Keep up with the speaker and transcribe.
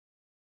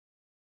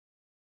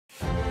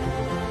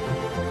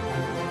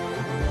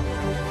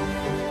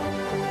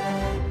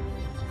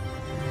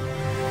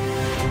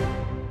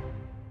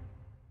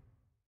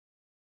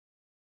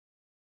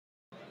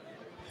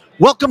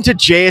Welcome to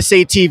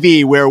JSA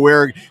TV, where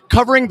we're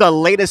covering the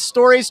latest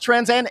stories,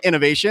 trends, and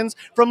innovations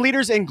from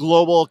leaders in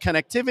global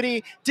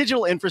connectivity,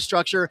 digital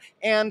infrastructure,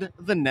 and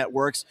the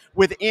networks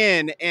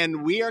within.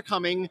 And we are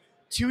coming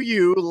to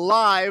you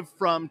live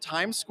from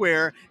Times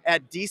Square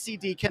at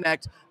DCD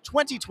Connect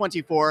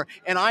 2024.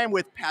 And I am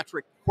with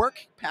Patrick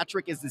Quirk.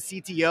 Patrick is the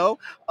CTO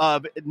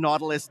of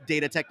Nautilus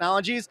Data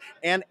Technologies,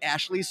 and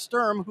Ashley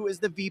Sturm, who is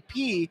the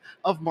VP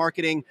of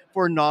Marketing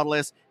for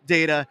Nautilus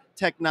Data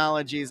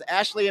Technologies.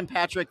 Ashley and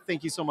Patrick,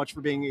 thank you so much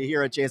for being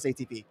here at JSA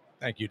TV.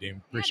 Thank you,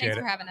 Dean. Thanks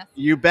for having us.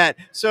 You bet.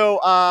 So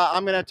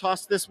I'm going to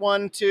toss this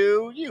one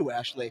to you,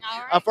 Ashley.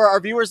 All right. For our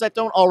viewers that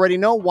don't already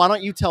know, why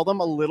don't you tell them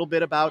a little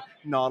bit about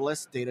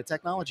Nautilus Data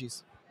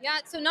Technologies? Yeah,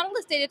 so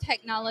Nautilus Data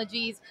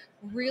Technologies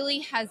really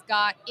has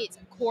got its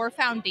core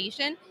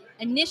foundation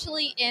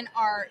initially in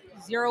our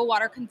zero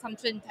water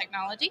consumption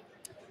technology,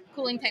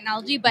 cooling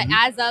technology, but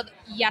as of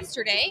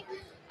yesterday,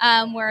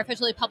 we're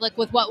officially public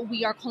with what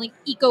we are calling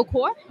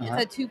EcoCore.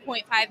 It's a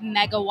 2.5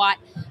 megawatt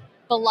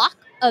block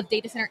of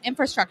data center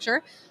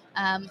infrastructure,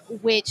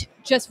 which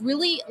just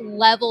really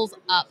levels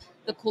up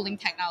the cooling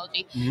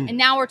technology. And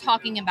now we're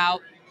talking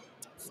about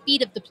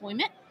speed of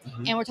deployment,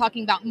 and we're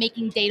talking about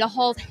making data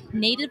halls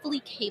natively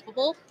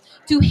capable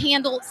to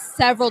handle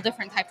several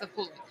different types of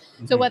cooling.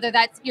 So whether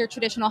that's your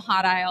traditional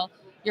hot aisle,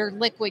 your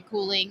liquid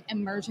cooling,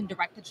 immersion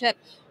directed chip,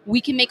 we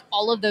can make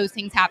all of those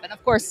things happen.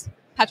 Of course,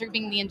 Patrick,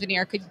 being the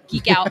engineer, could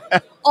geek out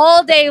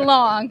all day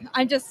long.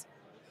 I'm just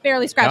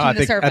barely scratching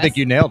the surface. I think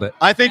you nailed it.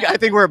 I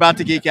think we're about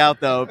to geek out,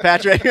 though,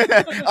 Patrick.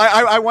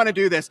 I want to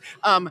do this.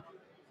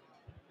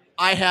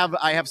 I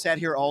have sat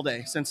here all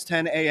day since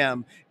 10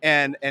 a.m.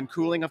 and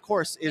cooling, of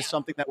course, is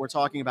something that we're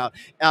talking about.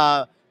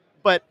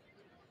 But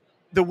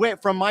the way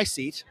from my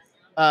seat,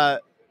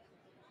 the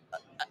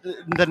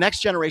next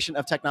generation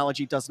of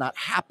technology does not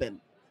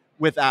happen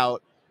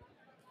without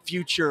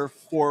future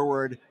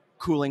forward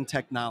cooling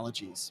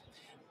technologies.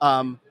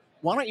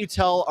 Why don't you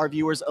tell our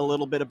viewers a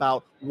little bit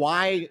about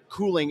why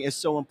cooling is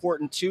so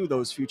important to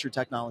those future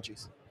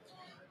technologies?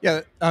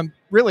 Yeah,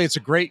 really, it's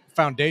a great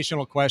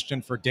foundational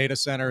question for data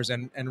centers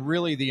and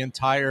really the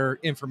entire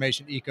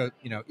information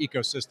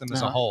ecosystem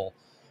as a whole.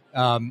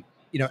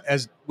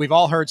 As we've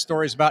all heard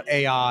stories about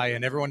AI,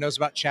 and everyone knows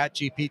about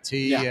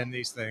ChatGPT and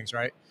these things,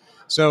 right?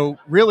 So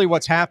really,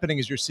 what's happening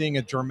is you're seeing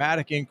a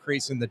dramatic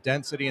increase in the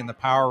density and the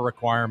power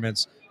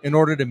requirements in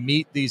order to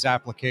meet these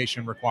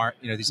application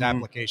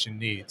application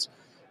needs.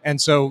 And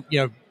so,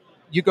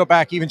 you go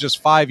back even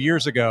just 5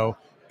 years ago,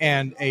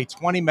 and a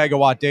 20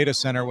 megawatt data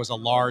center was a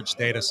large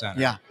data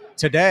center. Yeah.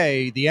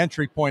 Today, the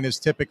entry point is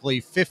typically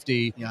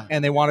 50,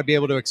 and they want to be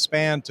able to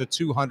expand to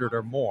 200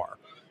 or more.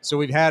 So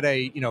we've had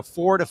a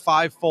 4 to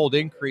 5 fold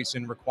increase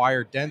in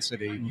required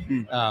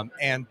density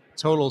and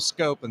total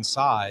scope and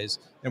size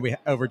than we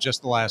over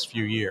just the last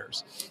few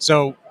years.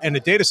 So, and a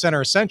data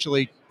center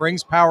essentially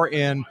brings power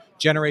in,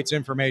 generates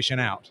information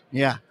out.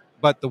 Yeah.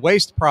 But the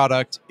waste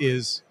product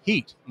is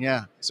heat.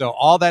 Yeah. So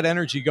all that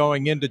energy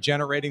going into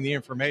generating the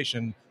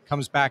information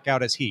comes back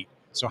out as heat.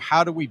 So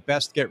how do we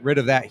best get rid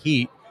of that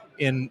heat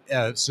in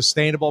a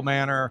sustainable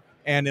manner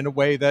and in a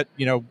way that,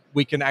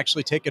 we can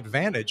actually take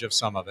advantage of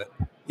some of it?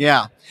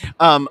 Yeah.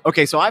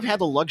 Okay, so I've had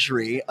the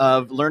luxury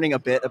of learning a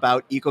bit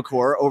about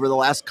EcoCore over the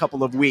last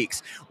couple of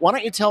weeks. Why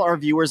don't you tell our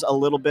viewers a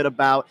little bit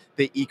about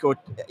the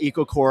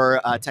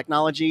EcoCore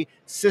technology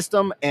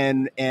system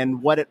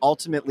and what it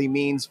ultimately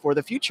means for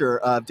the future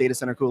of data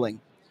center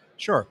cooling?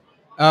 Sure.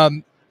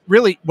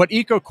 Really, what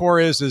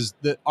EcoCore is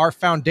that our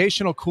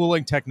foundational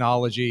cooling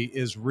technology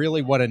is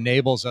really what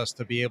enables us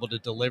to be able to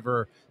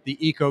deliver the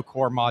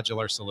EcoCore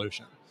modular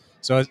solution.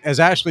 So as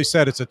Ashley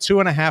said, it's a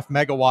 2.5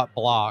 megawatt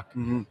block,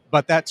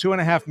 but that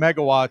 2.5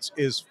 megawatts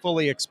is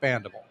fully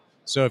expandable.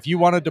 So if you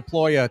want to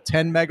deploy a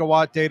 10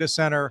 megawatt data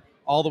center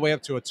all the way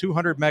up to a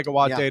 200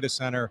 megawatt data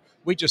center,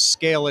 we just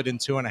scale it in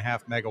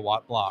 2.5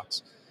 megawatt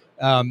blocks.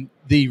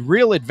 The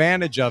real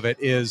advantage of it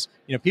is,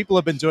 people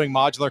have been doing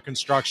modular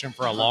construction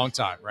for a long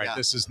time, right? Yeah.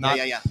 This is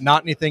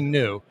not anything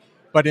new.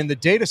 But in the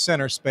data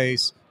center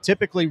space,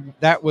 typically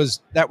that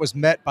was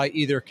met by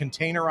either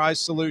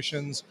containerized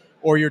solutions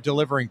or you're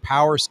delivering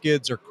power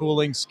skids or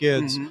cooling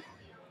skids.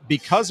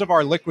 Because of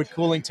our liquid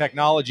cooling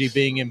technology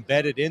being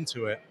embedded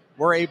into it,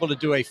 we're able to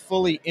do a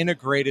fully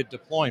integrated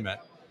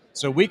deployment.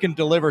 So we can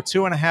deliver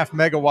 2.5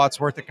 megawatts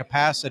worth of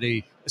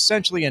capacity,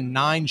 essentially in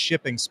 9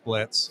 shipping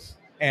splits,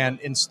 and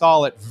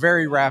install it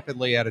very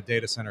rapidly at a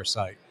data center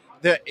site.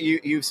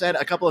 You've said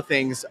a couple of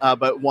things,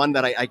 but one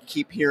that I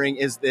keep hearing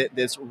is that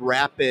this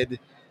rapid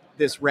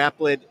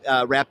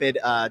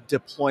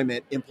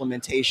deployment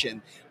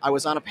implementation. I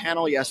was on a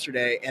panel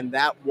yesterday, and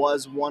that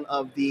was one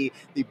of the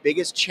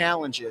biggest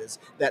challenges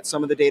that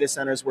some of the data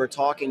centers were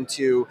talking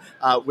to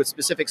with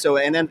specific. So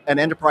an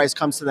enterprise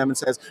comes to them and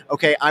says,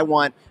 "Okay, I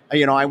want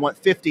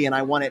 50, and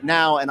I want it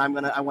now, and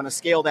I want to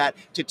scale that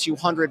to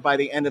 200 by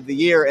the end of the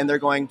year." And they're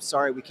going,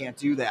 "Sorry, we can't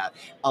do that."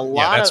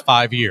 That's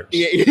 5 years.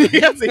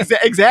 Yes,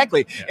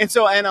 exactly.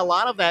 Yeah. And a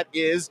lot of that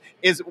is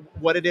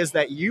what it is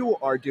that you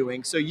are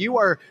doing. So you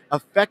are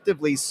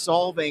effectively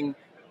solving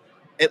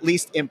at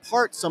least in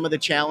part some of the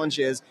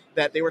challenges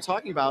that they were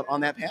talking about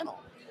on that panel.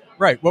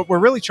 Right. What we're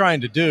really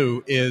trying to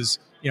do is,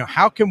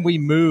 how can we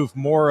move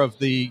more of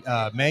the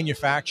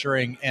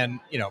manufacturing and,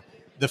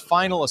 the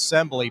final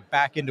assembly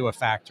back into a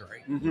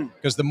factory?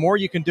 Because the more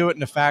you can do it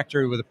in a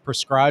factory with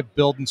prescribed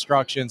build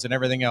instructions and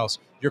everything else,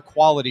 your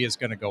quality is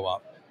going to go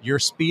up. Your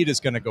speed is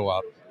going to go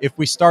up. If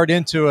we start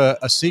into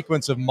a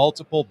sequence of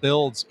multiple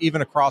builds,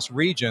 even across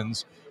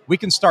regions, we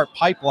can start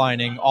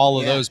pipelining all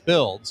of those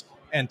builds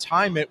and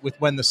time it with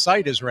when the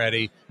site is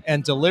ready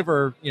and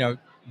deliver,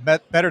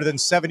 better than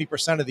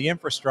 70% of the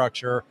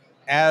infrastructure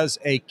as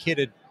a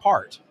kitted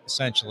part,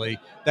 essentially,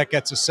 that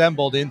gets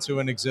assembled into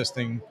an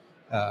existing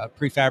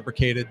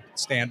prefabricated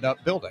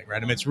stand-up building, right? I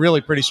mean, it's really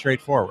pretty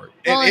straightforward.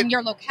 Well, and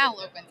your locale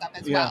opens up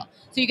as well.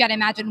 So you got to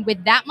imagine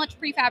with that much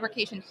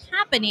prefabrication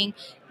happening,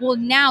 well,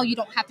 now you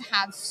don't have to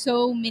have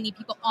so many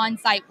people on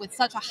site with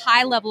such a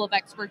high level of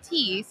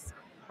expertise,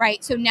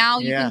 right? So now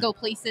you can go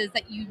places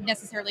that you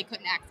necessarily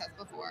couldn't access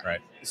before.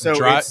 Right. So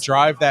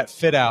drive that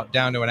fit out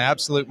down to an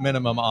absolute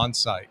minimum on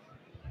site.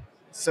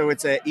 So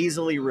it's a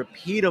easily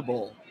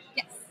repeatable.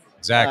 Yes.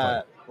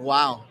 Exactly.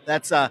 Wow,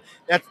 that's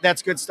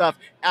good stuff.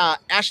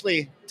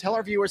 Ashley, tell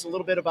our viewers a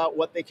little bit about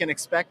what they can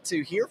expect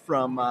to hear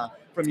from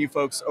you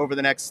folks over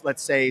the next,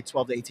 let's say,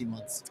 12 to 18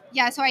 months.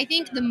 Yeah, so I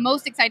think the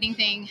most exciting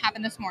thing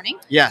happened this morning.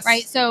 Yes.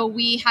 Right, so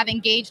we have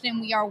engaged and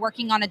we are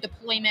working on a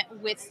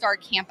deployment with Star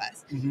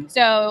Campus.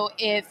 So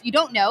if you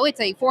don't know,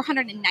 it's a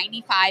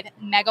 495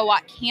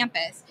 megawatt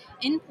campus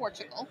in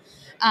Portugal.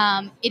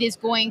 It is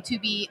going to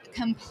be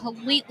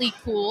completely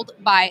cooled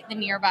by the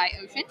nearby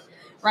ocean.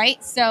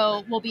 Right,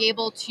 so we'll be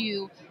able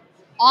to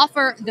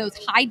offer those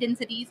high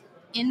densities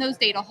in those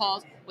data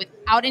halls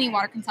without any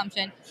water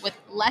consumption, with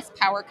less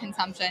power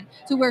consumption.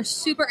 So we're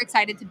super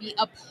excited to be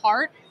a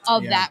part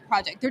of that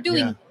project. They're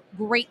doing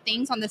great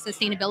things on the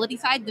sustainability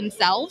side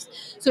themselves.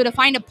 So to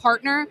find a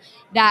partner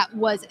that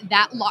was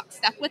that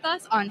lockstep with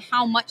us on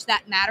how much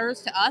that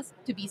matters to us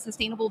to be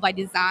sustainable by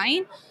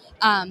design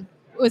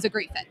was a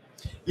great fit.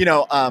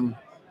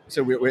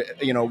 So we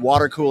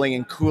water cooling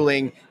and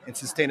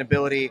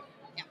sustainability.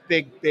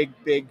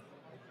 Big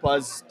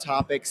buzz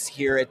topics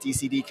here at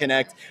DCD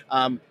Connect.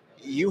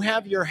 You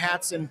have your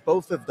hats in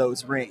both of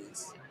those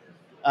rings.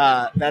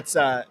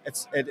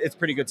 It's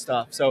pretty good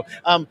stuff. So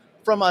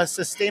from a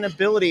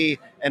sustainability,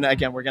 and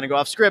again we're going to go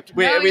off script.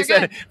 We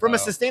said from a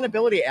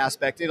sustainability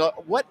aspect,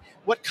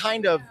 what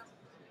kind of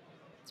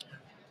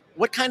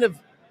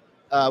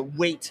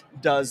weight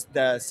does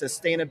the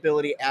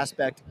sustainability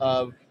aspect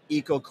of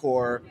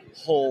EcoCore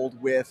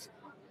hold with,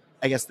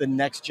 I guess, the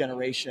next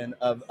generation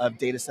of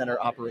data center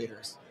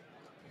operators?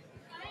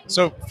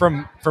 So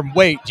from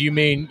weight, do you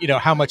mean,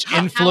 how much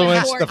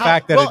influence the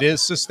fact that it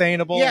is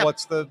sustainable? Yeah,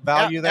 what's the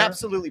value there?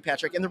 Absolutely,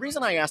 Patrick. And the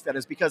reason I ask that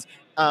is because,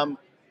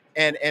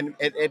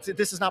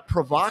 this is not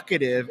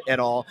provocative at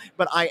all,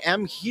 but I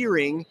am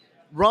hearing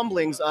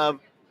rumblings of,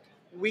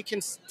 we can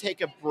take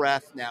a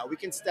breath now. We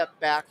can step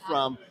back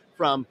from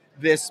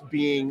this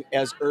being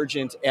as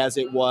urgent as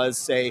it was,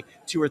 say,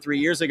 2 or 3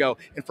 years ago.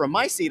 And from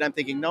my seat, I'm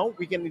thinking, no,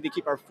 we need to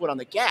keep our foot on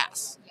the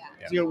gas.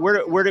 So,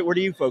 where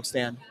do you folks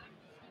stand?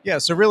 Yeah,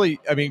 so really,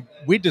 I mean,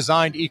 we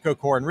designed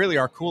EcoCore, and really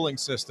our cooling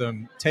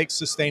system takes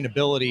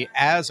sustainability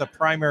as a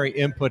primary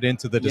input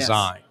into the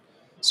design.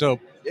 So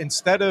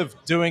instead of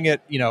doing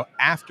it,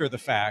 after the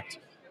fact,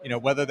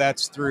 whether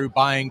that's through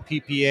buying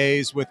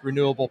PPAs with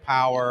renewable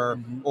power,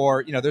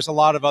 or, there's a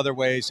lot of other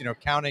ways,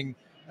 accounting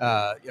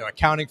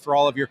for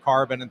all of your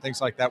carbon and things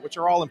like that, which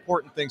are all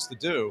important things to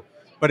do.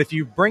 But if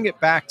you bring it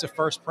back to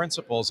first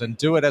principles and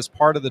do it as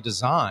part of the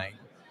design,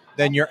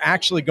 then you're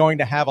actually going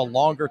to have a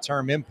longer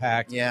term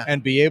impact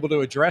and be able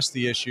to address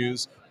the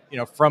issues,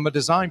 from a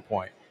design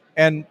point.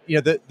 And,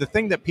 the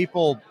thing that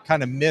people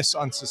kind of miss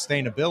on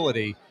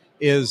sustainability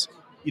is,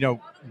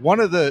 one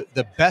of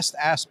the best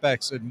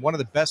aspects and one of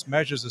the best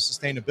measures of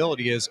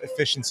sustainability is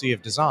efficiency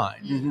of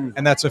design.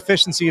 And that's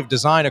efficiency of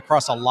design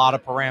across a lot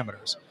of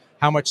parameters.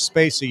 How much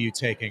space are you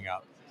taking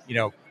up?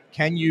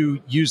 Can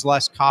you use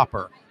less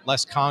copper,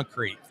 less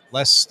concrete,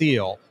 less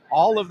steel?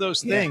 All of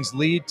those things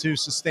lead to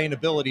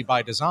sustainability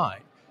by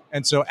design.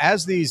 And so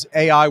as these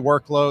AI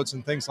workloads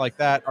and things like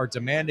that are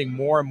demanding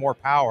more and more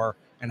power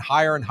and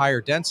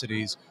higher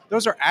densities,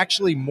 those are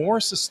actually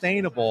more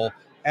sustainable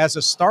as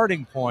a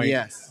starting point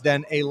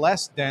than a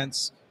less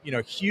dense,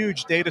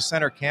 huge data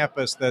center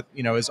campus that,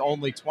 is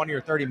only 20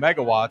 or 30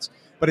 megawatts,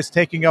 but it's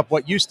taking up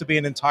what used to be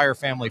an entire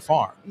family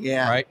farm.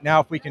 Right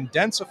now, if we can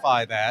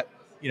densify that,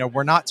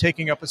 we're not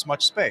taking up as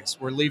much space.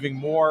 We're leaving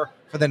more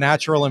for the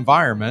natural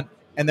environment.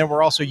 And then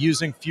we're also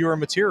using fewer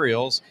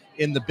materials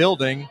in the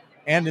building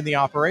and in the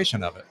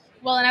operation of it.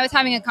 Well, and I was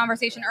having a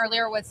conversation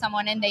earlier with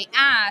someone, and they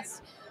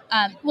asked,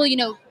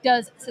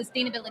 does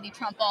sustainability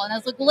trump all? And I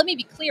was like, well, let me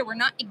be clear. We're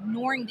not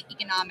ignoring the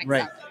economics of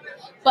it.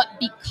 But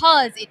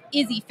because it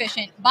is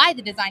efficient by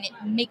the design, it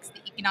makes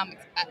the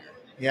economics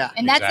better.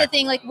 And that's the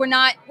thing. Like, we're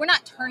not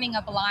turning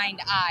a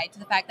blind eye to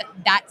the fact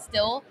that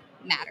still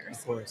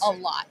matters a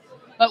lot.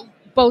 But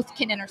both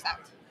can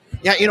intersect.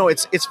 Yeah,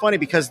 it's funny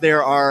because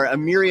there are a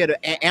myriad of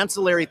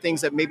ancillary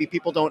things that maybe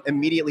people don't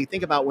immediately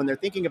think about when they're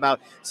thinking about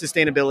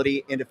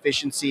sustainability and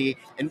efficiency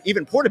and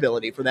even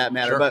portability for that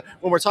matter. Sure. But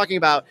when we're talking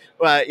about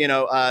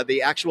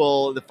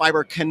the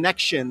fiber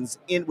connections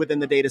within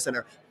the data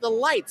center, the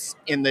lights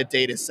in the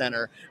data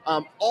center,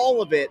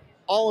 all of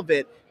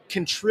it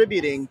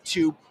contributing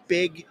to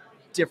big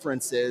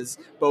differences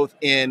both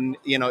in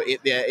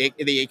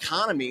the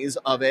economies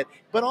of it,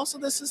 but also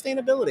the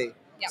sustainability.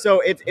 Yep.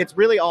 So it's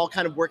really all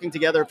kind of working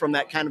together from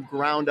that kind of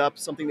ground up,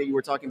 something that you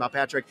were talking about,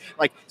 Patrick.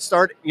 Like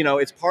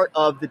it's part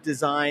of the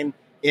design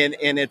in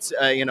its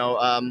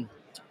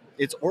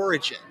its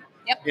origin.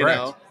 Yep. You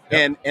know,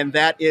 Yep. and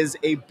that is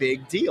a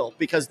big deal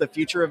because the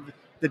future of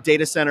the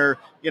data center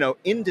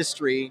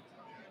industry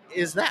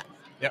is that.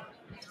 Yep.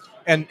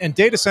 And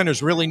data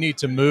centers really need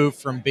to move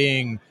from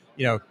being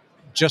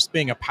just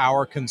being a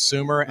power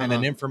consumer and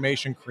an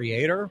information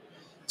creator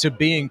to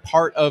being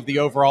part of the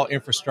overall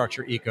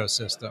infrastructure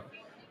ecosystem.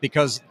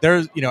 Because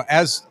there's,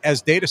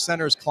 as data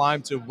centers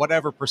climb to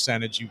whatever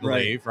percentage you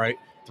believe, right?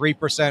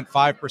 3%,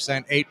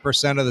 5%,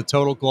 8% of the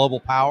total global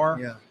power.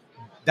 Yeah.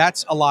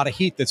 That's a lot of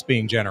heat that's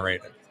being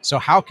generated. So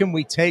how can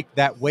we take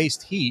that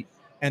waste heat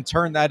and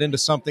turn that into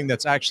something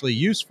that's actually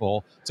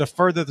useful to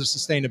further the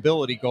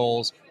sustainability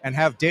goals and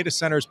have data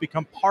centers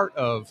become part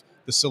of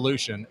the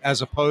solution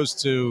as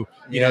opposed to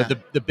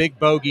the big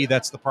bogey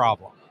that's the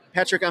problem.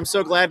 Patrick, I'm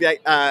so glad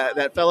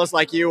that fellas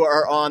like you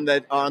are on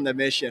the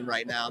mission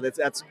right now.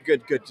 That's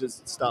good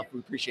stuff. We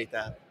appreciate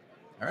that.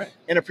 All right.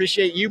 And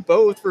appreciate you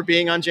both for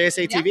being on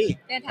JSA TV. Yeah,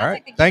 fantastic. All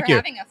right. Thank you for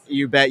having us.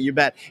 You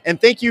bet. And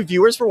thank you,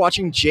 viewers, for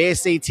watching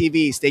JSA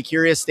TV. Stay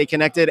curious, stay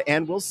connected,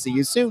 and we'll see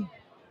you soon.